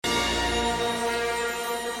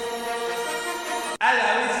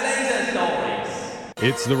Hello, it's Laser Stories.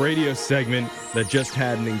 It's the radio segment that just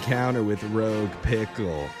had an encounter with Rogue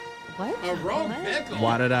Pickle. What? A rogue pickle?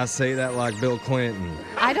 Why did I say that like Bill Clinton?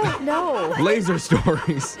 I don't know. Laser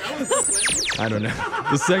Stories. I don't know.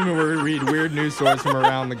 The segment where we read weird news stories from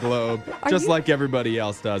around the globe, just like everybody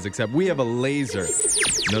else does, except we have a laser.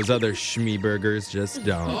 And those other Schmeeburgers just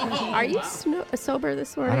don't. Are you sober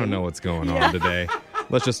this morning? I don't know what's going on today.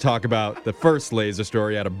 Let's just talk about the first laser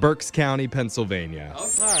story out of Berks County, Pennsylvania. All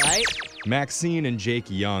right. Maxine and Jake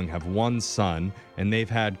Young have one son, and they've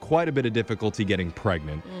had quite a bit of difficulty getting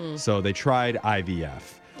pregnant. So they tried IVF.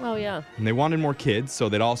 Oh, yeah. And they wanted more kids, so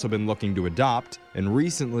they'd also been looking to adopt. And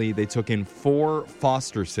recently, they took in 4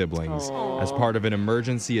 foster siblings as part of an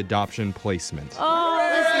emergency adoption placement. Oh,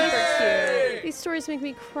 that's super cute. These stories make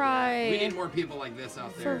me cry. We need more people like this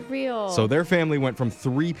out For there. real. So their family went from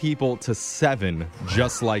 3 people to 7,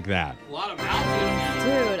 just like that. A lot of mouths.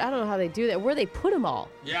 Dude, I don't know how they do that. Where they put them all?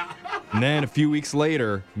 Yeah. And then a few weeks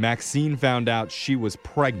later, Maxine found out she was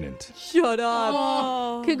pregnant. Shut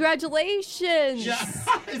up. Congratulations. Yeah.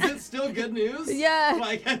 Is it still good news? Yeah.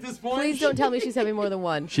 Like at this point? Please don't tell me she's having more than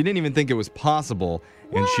one. She didn't even think it was possible,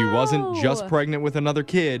 and she wasn't just Whoa. pregnant with another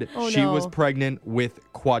kid. Oh, she no. was pregnant with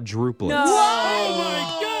quadruplets. Oh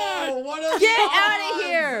my God! What a Get sauce! outta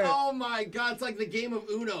here! Oh my God! It's like the game of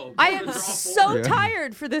Uno. I am Draw so four. Yeah.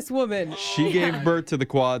 tired for this woman. She gave birth to the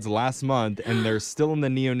quads last month, and they're still in the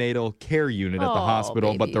neonatal care unit at the Oh,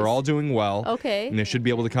 hospital, but they're babies. all doing well. Okay. And they should be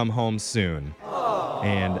able to come home soon.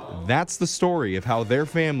 And that's the story of how their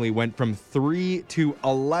family went from 3 to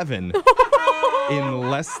 11 in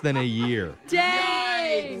less than a year.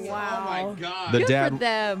 Dang. Oh my God! The Good dad, for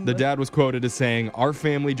them. The dad was quoted as saying, "Our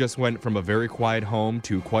family just went from a very quiet home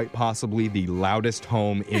to quite possibly the loudest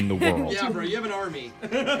home in the world." Yeah, bro, you have an army.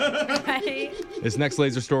 Right? This next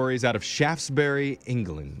laser story is out of Shaftesbury,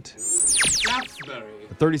 England. Shaftesbury.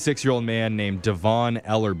 A 36-year-old man named Devon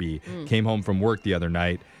Ellerby came home from work the other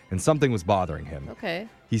night, and something was bothering him. Okay.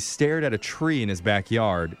 He stared at a tree in his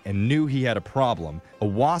backyard and knew he had a problem. A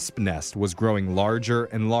wasp nest was growing larger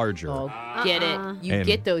and larger. Oh, get it. You And-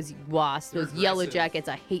 get those wasps, those yellow aggressive. jackets.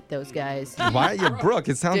 I hate those guys. Why, Brooke?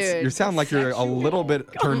 It sounds Dude. you sound like you're a little bit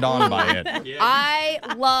turned on by it. Yeah. I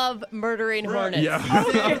love murdering hornets. Yeah.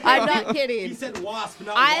 I'm not He kidding. said wasp,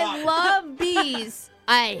 not I wasp. love bees.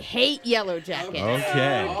 I hate yellow jackets.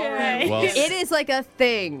 Okay. All right. Well, It is like a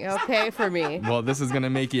thing, okay, for me. well, this is gonna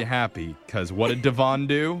make you happy, because what did Devon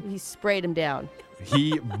do? He sprayed him down.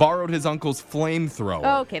 He borrowed his uncle's flamethrower.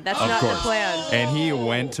 Oh, okay, that's Of not course. the plan. And he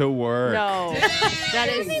went to work. No, that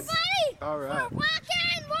is All right.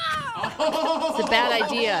 it's a bad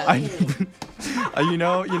idea. You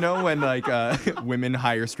know when like women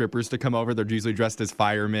hire strippers to come over, they're usually dressed as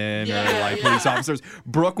firemen or like police officers.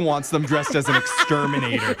 Brooke wants them dressed as an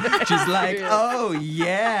exterminator. She's like, "Oh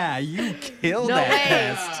yeah, you killed No that way.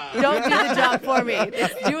 pest." Don't do the job for me.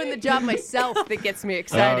 It's doing the job myself that gets me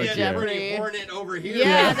excited, Okay. Jeffrey. Hornet over here.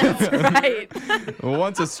 Yeah, that's right.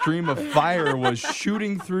 Once a stream of fire was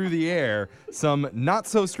shooting through the air, some not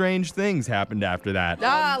so strange things happened after that.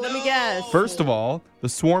 Ah, let me guess. First of all, the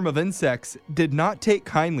swarm of insects did not take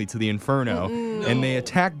kindly to the inferno, and they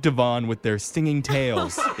attacked Devon with their stinging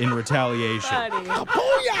tails in retaliation.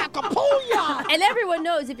 And everyone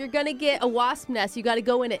knows if you're going to get a wasp nest, you got to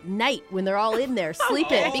go in at night when they're all in there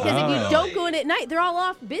sleeping. Because if you don't go in at night, they're all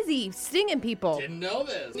off busy stinging people. Didn't know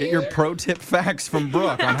this. Get your pro tip facts from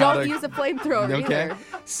Brooke on how Don't to... use a flamethrower Okay. either.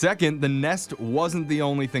 Second, the nest wasn't the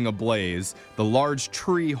only thing ablaze. The large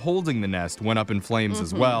tree holding the nest went up in flames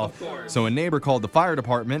as well. Of course. So a neighbor called the fire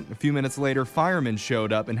department. A few minutes later, firemen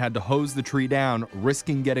showed up and had to hose the tree down,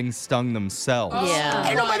 risking getting stung themselves. Yeah.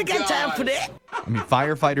 Ain't nobody got time for that. I mean,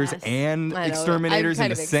 firefighters and I know. exterminators I'm in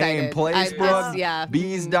kind the of same excited. place, Brooke. Yeah.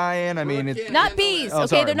 Bees dying. I mean, it's Not bees, Oh, okay?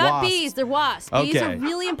 sorry, They're not wasps. bees, they're wasps. Bees Okay. are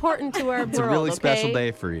really important to our world, a really okay? special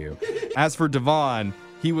day for you. As for Devon,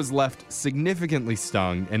 he was left significantly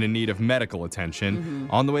stung and in need of medical attention.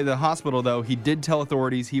 On the way to the hospital, though, he did tell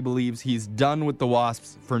authorities he believes he's done with the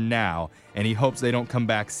wasps for now, and he hopes they don't come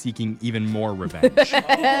back seeking even more revenge.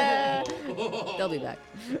 They'll be back.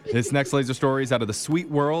 This next laser story is out of the sweet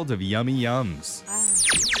world of Yummy Yums.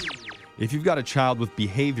 If you've got a child with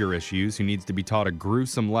behavior issues who needs to be taught a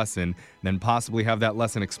gruesome lesson, then possibly have that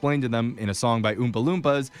lesson explained to them in a song by Oompa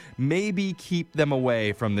Loompas, maybe keep them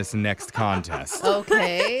away from this next contest.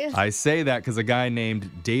 Okay. I say that because a guy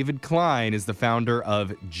named David Klein is the founder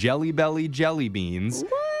of Jelly Belly Jelly Beans,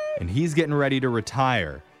 and he's getting ready to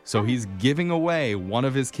retire. So he's giving away one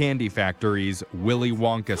of his candy factories, Willy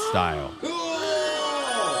Wonka style.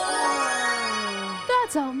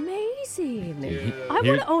 That's amazing. this evening. I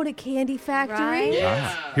Here- want to own a candy factory. Right?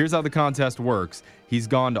 Yeah. Here's how the contest works. He's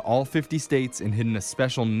gone to all 50 states and hidden a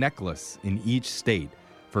special necklace in each state.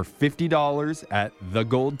 For $50 at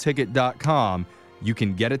thegoldticket.com, you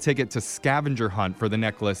can get a ticket to scavenger hunt for the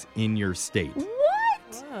necklace in your state.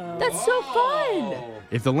 What? That's so fun.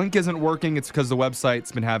 If the link isn't working, it's because the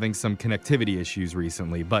website's been having some connectivity issues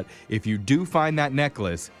recently. But if you do find that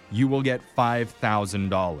necklace, you will get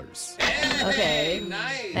 $5,000. Okay.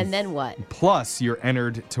 Nice. And then what? Plus, you're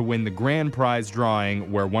entered to win the grand prize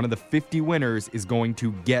drawing where one of the 50 winners is going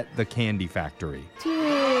to get the candy factory.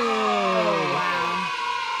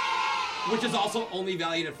 Which is also only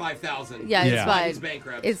valued at $5,000. Yeah, it's Yeah. fine. It's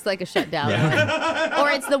bankrupt. It's like a shutdown. Or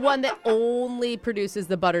it's the one that only produces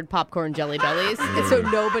the buttered popcorn jelly bellies. And so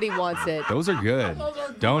nobody wants it. Those are good.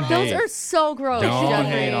 Don't Those hate. are so gross, Don't Jeffrey.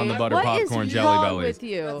 hate on the butter What popcorn is jelly wrong bellies. with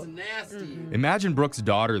That's you? nasty. Imagine Brooke's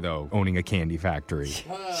daughter, though, owning a candy factory.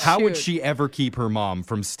 How would Shoot. she ever keep her mom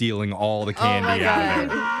from stealing all the Oh my candy out of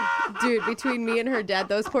there? god. Dude, between me and her dad,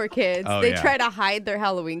 those poor kids, Oh, they yeah. try to hide their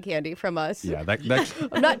Halloween candy from us. Yeah, that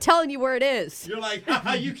I'm not telling you where it is. You're like,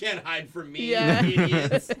 haha, you can't hide from me, Yeah. you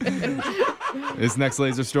idiots. this next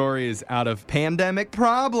laser story is out of pandemic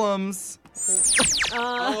problems.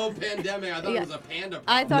 Oh, pandemic. I thought Yeah. it was a panda problem.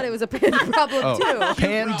 I thought it was a problem Oh, too.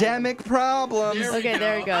 pandemic problems. There we Okay,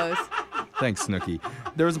 there it goes. Thanks, Snooki.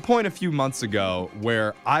 There was a point a few months ago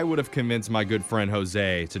where I would have convinced my good friend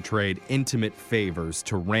Jose to trade intimate favors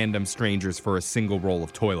to random strangers for a single roll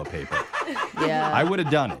of toilet paper. Yeah. I would have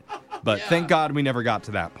done it, but Yeah. thank God we never got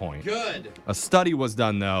to that point. Good. A study was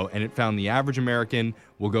done, though, and it found the average American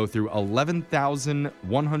will go through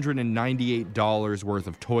 $11,198 worth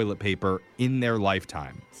of toilet paper in their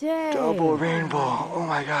lifetime. Dang. rainbow. Oh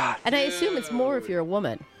my God. And I assume it's more if you're a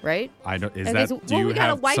woman, right? I don't. Is And that? because- Do well, you we gotta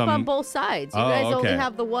have wipe some? on both sides. You Oh, guys only okay.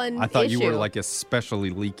 have the one I thought issue. you were like especially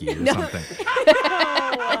leaky or No. something.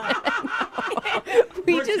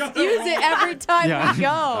 We just use it every time Yeah. we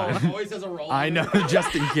go. Always has a roll. I know,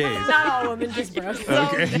 just in case. Not all women, just bros.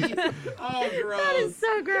 Okay. Oh, gross.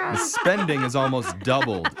 So gross. Spending has almost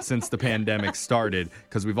doubled since the pandemic started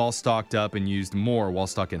because we've all stocked up and used more while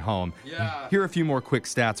stuck at home. Yeah. Here are a few more quick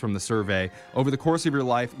stats from the survey. Over the course of your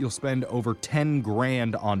life, you'll spend over 10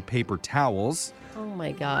 grand on paper towels, Oh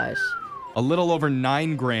my gosh. a little over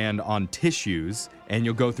 9 grand on tissues, and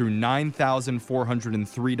you'll go through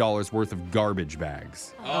 $9,403 worth of garbage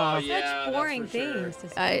bags. Oh, Such yeah. that's boring for sure. things to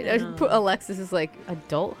spend on. Alexis is like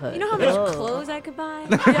adulthood. You know how much Ugh. clothes I could buy?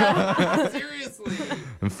 Seriously.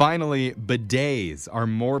 And finally, bidets are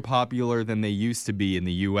more popular than they used to be in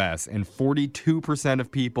the US, and 42% of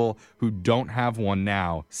people who don't have one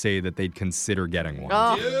now say that they'd consider getting one.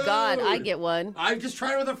 Oh Dude. God, I get one. I've just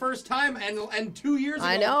tried it for the first time, and 2 years ago,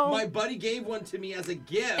 I know. my buddy gave one to me as a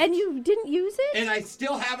gift. And you didn't use it? And I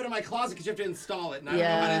still have it in my closet because you have to install it. And I don't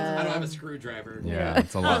know how to, I don't have a screwdriver. Yeah,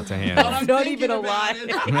 it's a lot to But handle. I'm Not thinking even a about lie.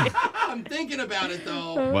 it. I'm thinking about it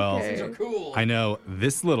though. Well, These are cool. I know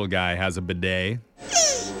this little guy has a bidet.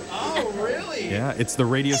 Oh, really? Yeah, it's the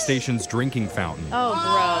radio station's drinking fountain. Oh,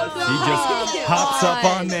 gross. He just hops up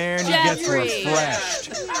on there and he gets Jeffrey.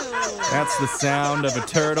 refreshed. That's the sound of a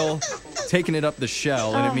turtle taking it up the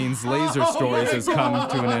shell, and it means Laser Stories has come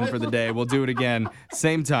to an end for the day. We'll do it again,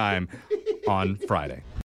 same time on Friday.